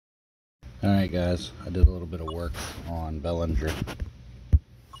Alright guys, I did a little bit of work on Bellinger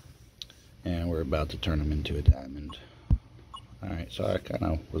and we're about to turn him into a diamond. Alright, so I kind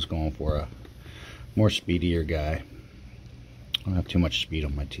of was going for a more speedier guy. I don't have too much speed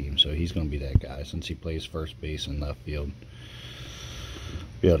on my team, so he's going to be that guy. Since he plays first base and left field,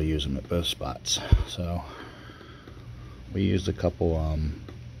 be able to use him at both spots. So we used a couple what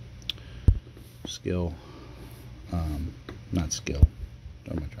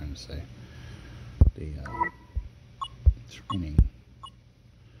am I trying to say? The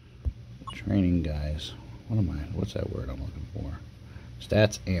training guys. What's that word I'm looking for?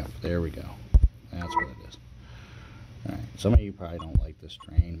 Stats amp. There we go. That's what it is. Alright, some of you probably don't like this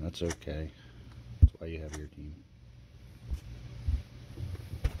train. That's okay. That's why you have your team.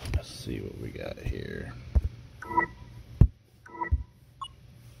 Let's see what we got here.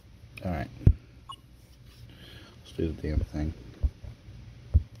 Alright. Let's do the damn thing.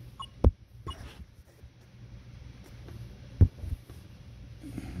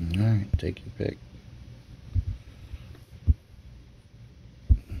 Alright, take your pick.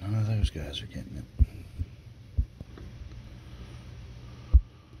 None of those guys are getting it.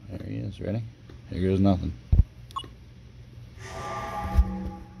 There he is, ready? Here goes nothing.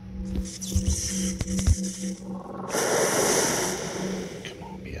 Come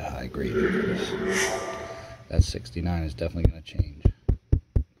on, be a high grade increase. That 69 is definitely going to change.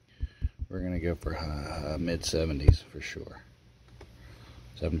 We're going to go for mid 70s for sure.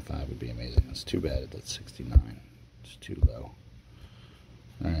 75 would be amazing. It's too bad that's 69. It's too low.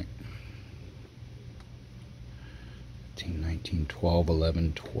 Alright. 18, 19, 12,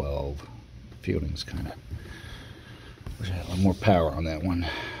 11, 12. Fielding's kind of... wish I had a little more power on that one.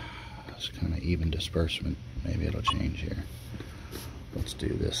 It's kind of even disbursement. Maybe it'll change here. Let's do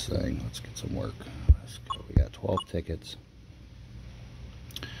this thing. Let's get some work. Let's go. We got 12 tickets.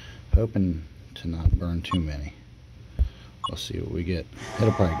 Hoping to not burn too many. Let's see what we get.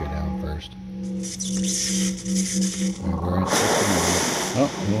 It'll probably go down first. Right, we're at 69. Oh,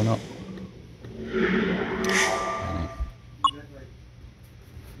 going up.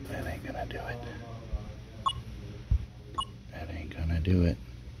 That ain't gonna do it. That ain't gonna do it.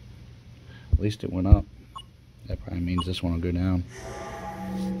 At least it went up. That probably means this one will go down.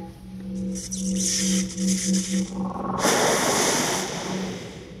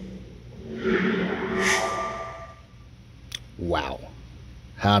 Wow.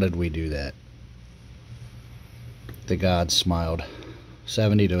 How did we do that? The gods smiled.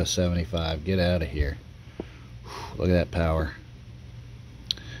 70 to a 75. Get out of here. Look at that power.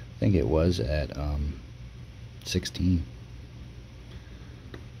 I think it was at 16.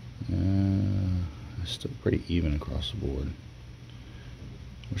 Still pretty even across the board.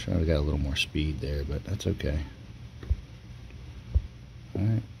 Wish I would have got a little more speed there, but that's okay.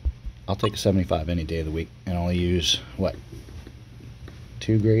 Alright. I'll take a 75 any day of the week and only use, what,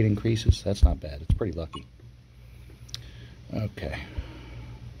 2 grade increases? That's not bad. It's pretty lucky. Okay.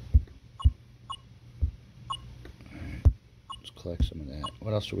 Alright. Let's collect some of that.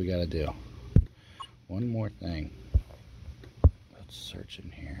 What else do we got to do? One more thing. Let's search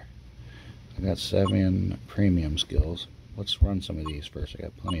in here. I got 7 premium skills. Let's run some of these first. I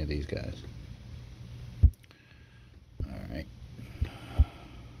got plenty of these guys. Alright.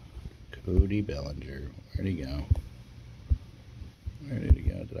 Cody Bellinger. Where'd he go? Where did he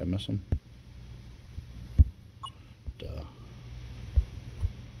go? Did I miss him? Duh.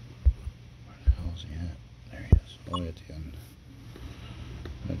 Where the hell is he at? There he is. All the way at the end.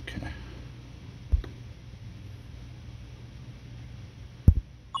 Okay.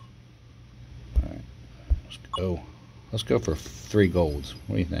 Alright. Let's go. Let's go for 3 golds.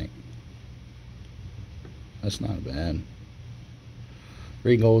 What do you think? That's not bad.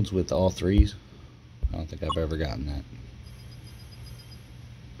 3 golds with all 3s. I don't think I've ever gotten that.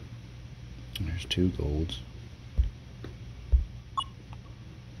 There's 2 golds.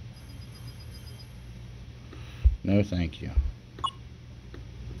 No, thank you.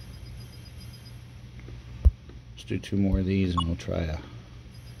 Let's do 2 more of these and we'll try a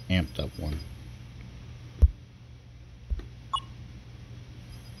amped up one.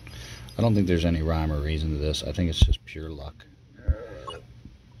 I don't think there's any rhyme or reason to this. I think it's just pure luck.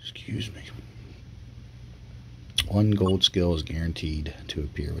 Excuse me. 1 gold skill is guaranteed to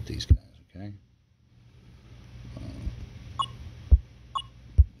appear with these guys, okay?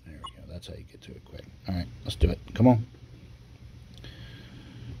 There we go. That's how you get to it quick. Alright, let's do it. Come on.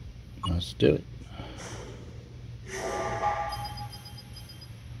 Let's do it.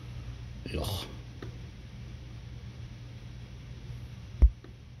 Ugh.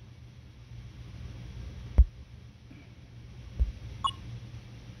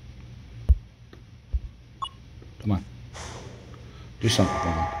 Come on. Do something for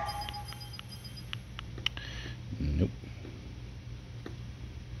me. Nope.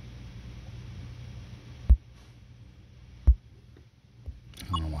 I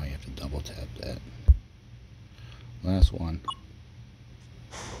don't know why you have to double tap that. Last one.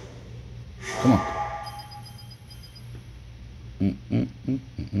 Come on.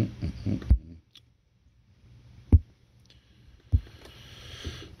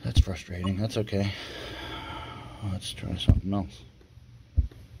 That's frustrating. That's okay. Let's try something else.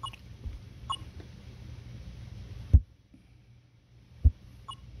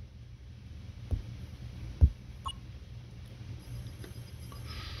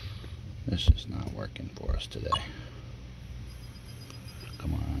 This is not working for us today.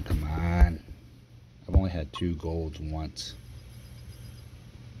 Come on, come on. I've only had 2 golds once.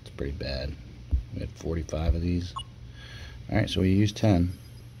 It's pretty bad. We had 45 of these. Alright, so we used 10.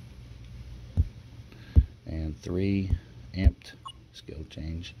 And 3 amped skill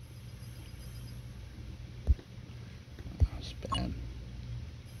change. Oh, that's bad.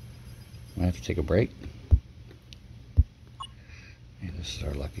 I have to take a break. Hey, this is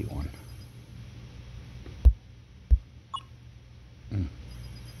our lucky one.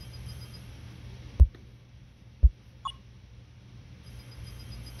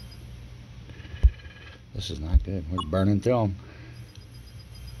 This is not good. We're burning through them.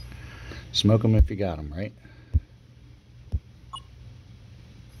 Smoke them if you got them, right?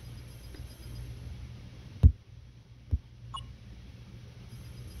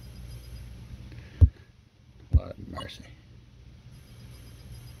 Lord have mercy.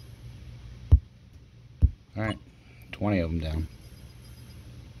 Alright, 20 of them down.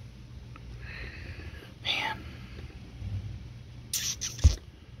 Man.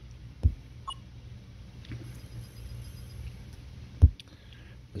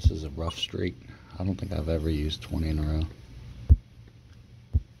 This is a rough streak. I don't think I've ever used 20 in a row.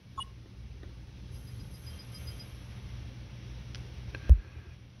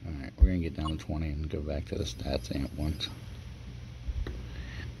 Alright, we're going to get down to 20 and go back to the stats amp once.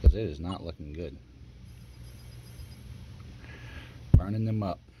 Because it is not looking good. Burning them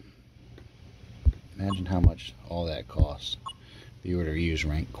up. Imagine how much all that costs if you were to use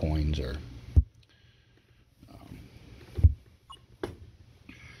rank coins or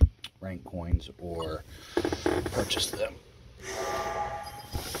purchase them.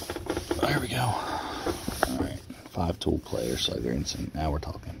 There we go. Alright, 5 tool player, so they're insane. Now we're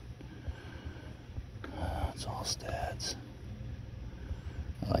talking. It's all stats.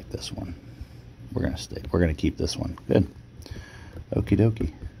 I like this one. We're gonna keep this one. Good. Okie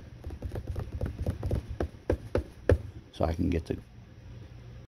dokie. So I can get to